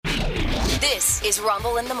This is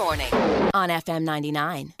Rumble in the Morning on FM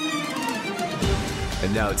 99.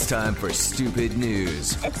 And now it's time for Stupid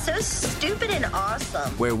News, It's so stupid and awesome.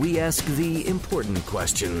 where we ask the important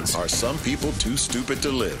questions. Are some people too stupid to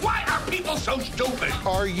live? Why are people so stupid?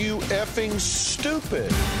 Are you effing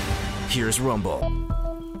stupid? Here's Rumble.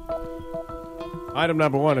 Item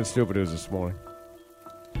number one in Stupid News this morning.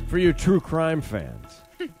 For you true crime fans.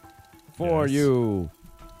 For you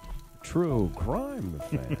true crime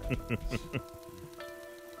fans.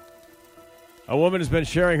 A woman has been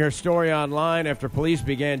sharing her story online after police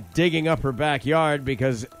began digging up her backyard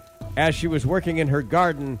because as she was working in her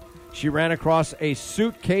garden, she ran across a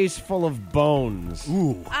suitcase full of bones.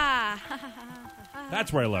 Ooh.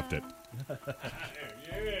 That's where I left it.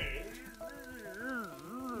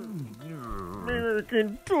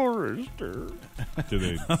 American tourister. Do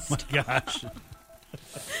they? Oh my gosh.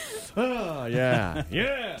 Oh, yeah.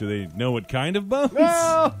 Yeah. Do they know what kind of bones?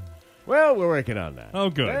 Well, we're working on that. Oh,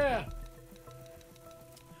 good. Yeah.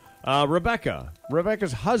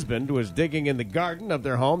 Rebecca's husband was digging in the garden of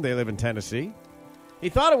their home. They live in Tennessee. He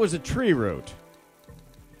thought it was a tree root.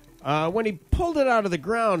 When he pulled it out of the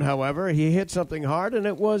ground, however, he hit something hard, and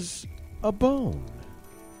it was a bone.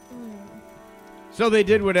 So they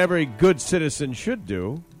did what every good citizen should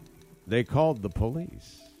do. They called the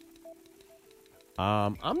police.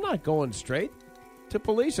 I'm not going straight to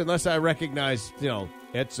police unless I recognize,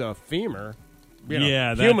 it's a femur.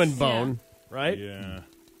 Human bone, right? Yeah.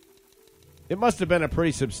 It must have been a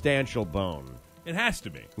pretty substantial bone. It has to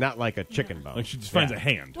be. Not like a chicken bone. Like she just finds a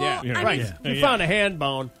hand. Well, You know, Right. yeah. You found a hand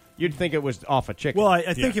bone, you'd think it was off a chicken. Well,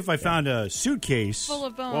 I think if I found a suitcase Full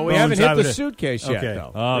of bones. Well, we Bones, haven't hit I the would've- suitcase yet, Okay.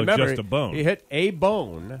 though. Oh, Remember, just a bone. He hit a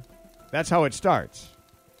bone. That's how it starts.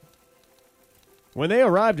 When they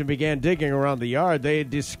arrived and began digging around the yard, they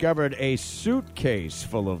discovered a suitcase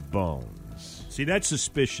full of bones. See, that's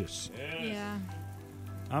suspicious. Yeah.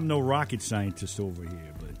 I'm no rocket scientist over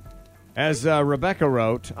here, but As Rebecca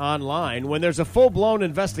wrote online, when there's a full-blown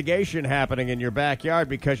investigation happening in your backyard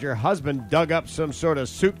because your husband dug up some sort of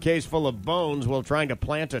suitcase full of bones while trying to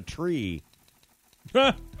plant a tree.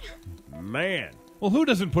 Man. Well, who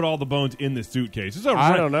doesn't put all the bones in the suitcase? It's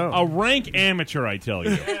I don't know. A rank amateur, I tell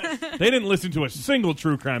you. They didn't listen to a single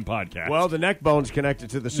true crime podcast. Well, the neck bone's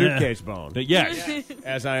connected to the suitcase bone, yes.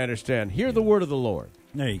 as I understand. Hear the word of the Lord.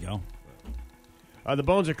 there you go. The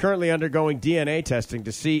bones are currently undergoing DNA testing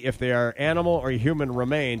to see if they are animal or human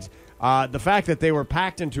remains. The fact that they were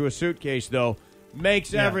packed into a suitcase, though,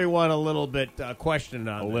 makes everyone a little bit questioning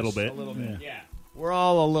on this. A little bit. A little bit, yeah. We're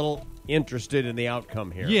all a little interested in the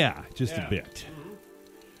outcome here. Yeah, just a bit.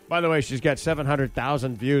 By the way, she's got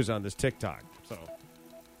 700,000 views on this TikTok. So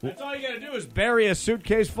that's all you got to do is bury a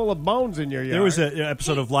suitcase full of bones in your yard. There was an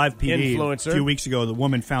episode of Live PD Influencer. a few weeks ago. The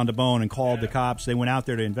woman found a bone and called the cops. They went out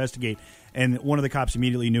there to investigate, and one of the cops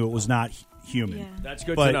immediately knew it was not human. Yeah. That's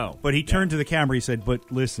good But, to know. but he turned to the camera. He said,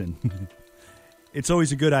 "But listen, it's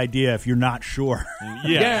always a good idea if you're not sure."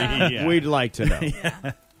 Yeah. We'd like to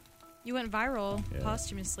know. You went viral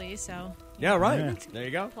posthumously, so. Yeah, right. Yeah. There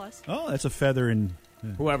you go. Plus. Oh, that's a feather in.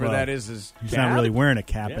 Whoever well, that is He's cap? not really wearing a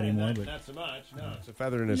cap Yeah, anymore, but not so much. No, it's a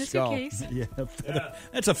feather in In his a skull. suitcase. yeah,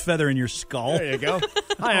 that's a feather in your skull. There you go.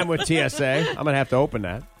 Hi, I'm with TSA. I'm going to have to open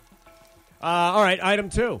that. All right, item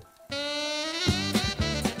 2.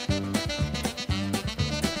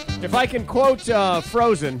 If I can quote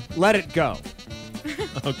Frozen, let it go.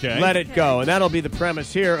 Okay. Let it go. And that'll be the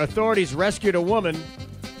premise here. Authorities rescued a woman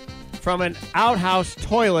from an outhouse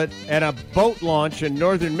toilet at a boat launch in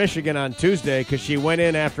northern Michigan on Tuesday because she went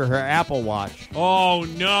in after her Apple Watch. Oh,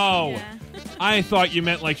 no. Yeah. I thought you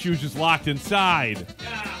meant like she was just locked inside.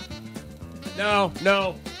 No,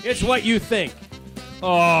 it's what you think.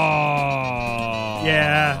 Oh.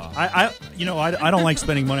 Yeah, I don't like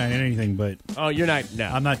spending money on anything, but Oh, you're not. No,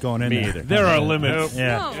 I'm not going in Me there. either. There are limits.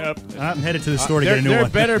 Yeah, No. Yep. I'm headed to the store to get a new there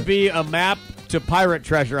one. better be a map to pirate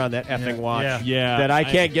treasure on that effing watch. Yeah. Yeah. That I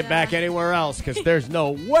can't get Yeah. back anywhere else because there's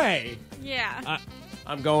no way Yeah.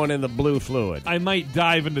 I'm going in the blue fluid. I might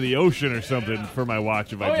dive into the ocean or something for my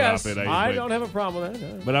watch if I drop it. I don't have a problem with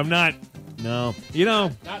that. No. But I'm not. No.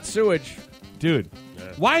 Not sewage. Dude,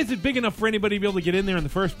 why is it big enough for anybody to be able to get in there in the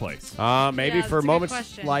first place? Maybe Yeah, for that's a good moments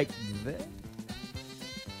question. like this.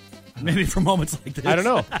 Maybe for moments like this. I don't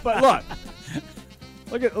know. But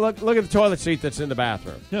look at the toilet seat that's in the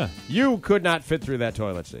bathroom. Yeah. You could not fit through that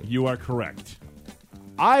toilet seat. You are correct.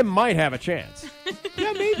 I might have a chance.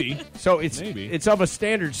 Yeah, maybe. So it's Maybe. it's of a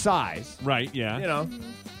standard size. Right, yeah. You know.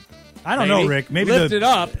 I don't know, Rick. Maybe lift it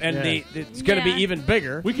up, and Yeah. it's going to Yeah. be even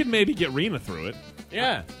bigger. We could maybe get Rena through it.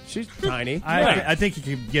 Yeah, she's tiny. I think you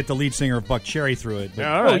could get the lead singer of Buck Cherry through it. But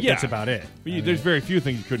Yeah, all right. that's about it. There's very few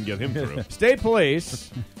things you couldn't get him through. State police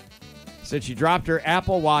said she dropped her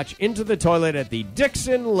Apple Watch into the toilet at the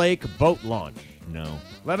Dixon Lake boat launch. No.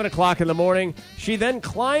 11 o'clock in the morning. She then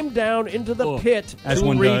climbed down into the pit As to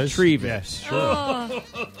one does. retrieve it. Yes, sure.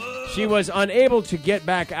 She was unable to get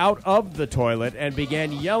back out of the toilet and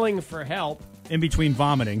began yelling for help. In between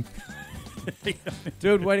vomiting.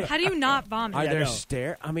 Dude, what? How do you not vomit? Are there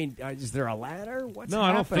stairs? I mean, is there a ladder? What's No, I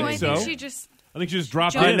don't happening? think I so. think she just I think she just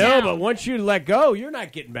dropped Jumped I in. know, down. but once you let go, you're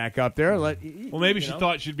not getting back up there. Well, maybe you she know?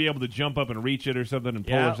 thought she'd be able to jump up and reach it or something and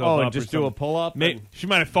pull Yeah. herself Oh, up. and just or do a something. pull-up and- She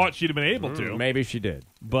might have thought she'd have been able to. Maybe she did.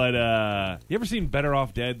 But you ever seen Better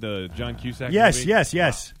Off Dead, the John Cusack Yes, movie?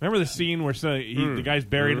 yes. Remember the scene where the guy's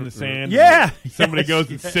buried in the sand? Yeah. Somebody Yes, goes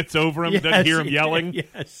and yes. sits over him, Yes, doesn't hear him yelling,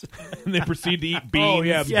 Yes. and they proceed to eat beans. Oh,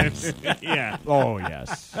 yeah. Yes. yeah. Oh,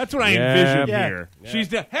 yes. That's what I Yeah. envision Yeah. here. She's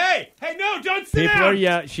hey, no, don't sit People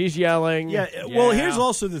down. are she's yelling. Yeah. Well, here's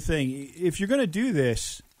also the thing. If you're going to do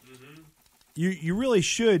this, you really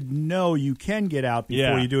should know you can get out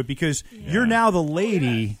before Yeah. you do it, because you're now the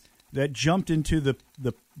lady that jumped into the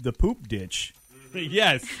poop ditch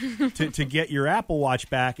Yes. to get your Apple Watch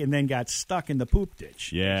back and then got stuck in the poop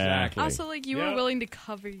ditch. Yeah. Exactly. also like you were willing to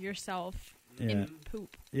cover yourself in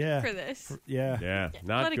poop Yeah. for this. Yeah. Yeah,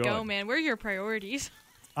 not Let good. it go, man. Where are your priorities?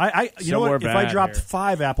 You know Somewhere what? If I bad dropped here.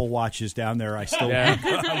 5 Apple Watches down there, I still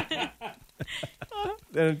Yeah.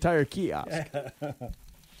 An entire kiosk.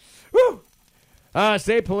 Woo!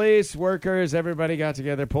 State police workers, everybody got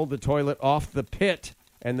together, pulled the toilet off the pit,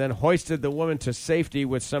 and then hoisted the woman to safety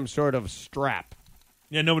with some sort of strap.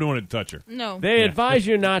 Yeah, nobody wanted to touch her. No. They advise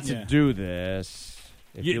you not to Yeah. do this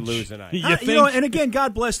if you lose an eye. You You think? know, and again,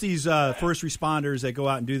 God bless these first responders that go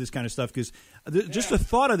out and do this kind of stuff, because just the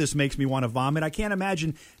thought of this makes me want to vomit. I can't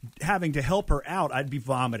imagine having to help her out. I'd be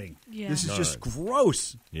vomiting. Yeah. This is just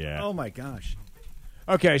gross. Yeah. Oh, my gosh.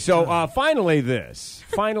 Okay, so finally this.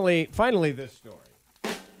 Finally this story.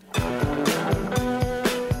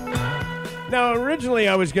 Now, originally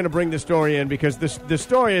I was going to bring the story in because the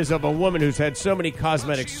story is of a woman who's had so many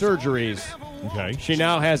cosmetic surgeries. Okay. She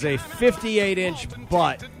now has a 58-inch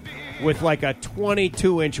butt with like a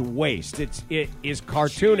 22-inch waist. It is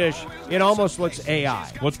cartoonish. It almost looks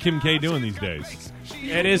AI. What's Kim K doing these days?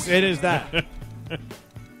 It is that.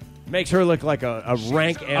 Makes her look like a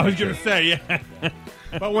rank amateur. I was going to say, yeah.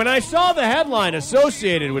 But when I saw the headline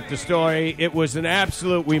associated with the story, it was an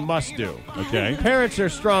absolute we must do. Okay. Parents are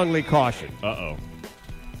strongly cautioned. Uh-oh.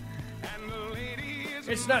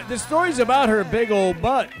 It's not. The story's about her big old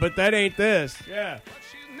butt, but that ain't this. Yeah.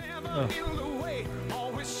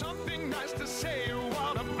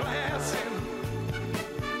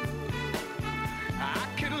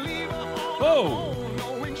 Oh.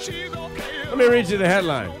 Let me read you the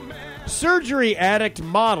headline. Surgery addict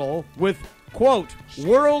model with, quote,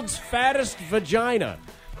 world's fattest vagina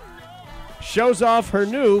shows off her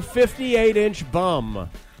new 58-inch bum.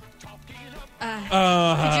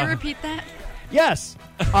 Could you repeat that? Yes.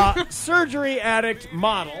 Surgery addict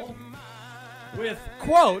model with,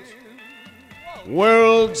 quote,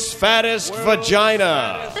 world's fattest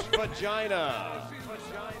vagina.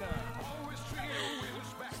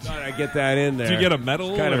 Thought I'd get that in there. Do you get a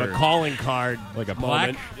medal? Kind of or a calling card. like a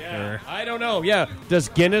moment. plaque? Yeah. I don't know. Yeah. Does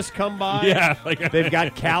Guinness come by? Yeah. Like They've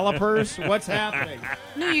got calipers. What's happening?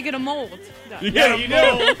 No, you get a mold. Yeah, you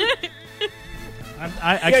know.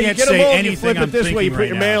 I Yeah, you can't get a say mold, anything you flip I'm it this way, you thinking put right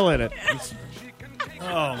your now. mail in it.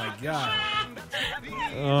 Oh, my God.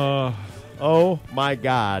 Oh my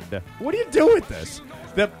God! What do you do with this?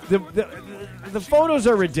 The photos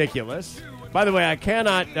are ridiculous. By the way, I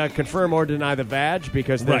cannot confirm or deny the vag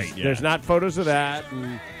because there's not photos of that,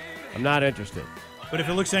 and I'm not interested. But if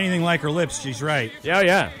it looks anything like her lips, she's right.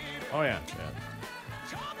 Yeah. Oh yeah.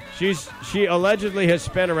 She allegedly has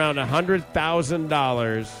spent around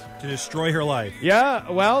 $100,000 To destroy her life. Yeah,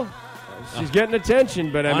 well, she's getting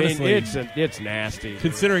attention, but I Honestly, mean, it's nasty.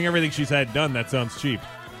 Considering everything she's had done, that sounds cheap.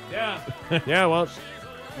 Yeah, yeah. Well,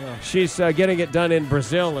 she's getting it done in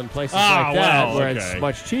Brazil and places like that, well, where okay. it's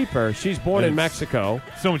much cheaper. She's born in It's Mexico.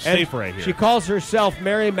 so much and safer right here. She calls herself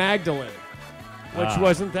Mary Magdalene, which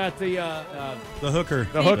wasn't that the The hooker.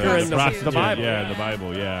 hooker in the Prostitute, Bible? Yeah, the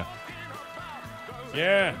Bible, yeah.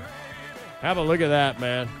 Yeah. Have a look at that,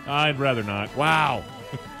 man. I'd rather not. Wow.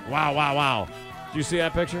 Wow. Did you see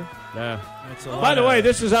that picture? Yeah. That's a lot By the of- way,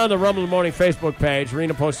 this is on the Rumble in the Morning Facebook page.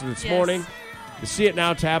 Rena posted it this Yes. morning. The See It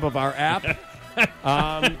Now tab of our app.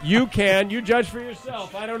 You judge for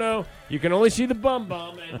yourself. I don't know. You can only see the bum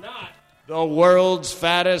and not The world's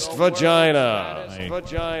fattest vagina.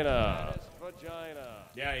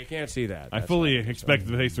 Yeah, you can't see that. I fully expect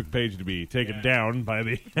the Facebook page to be taken down by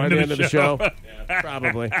the By the end of the show. Yeah,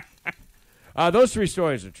 probably. Those three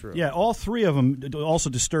stories are true. Yeah, all three of them also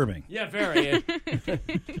disturbing. Yeah, very.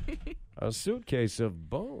 A suitcase of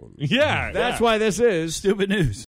bones. Yeah. That's why this is Stupid news.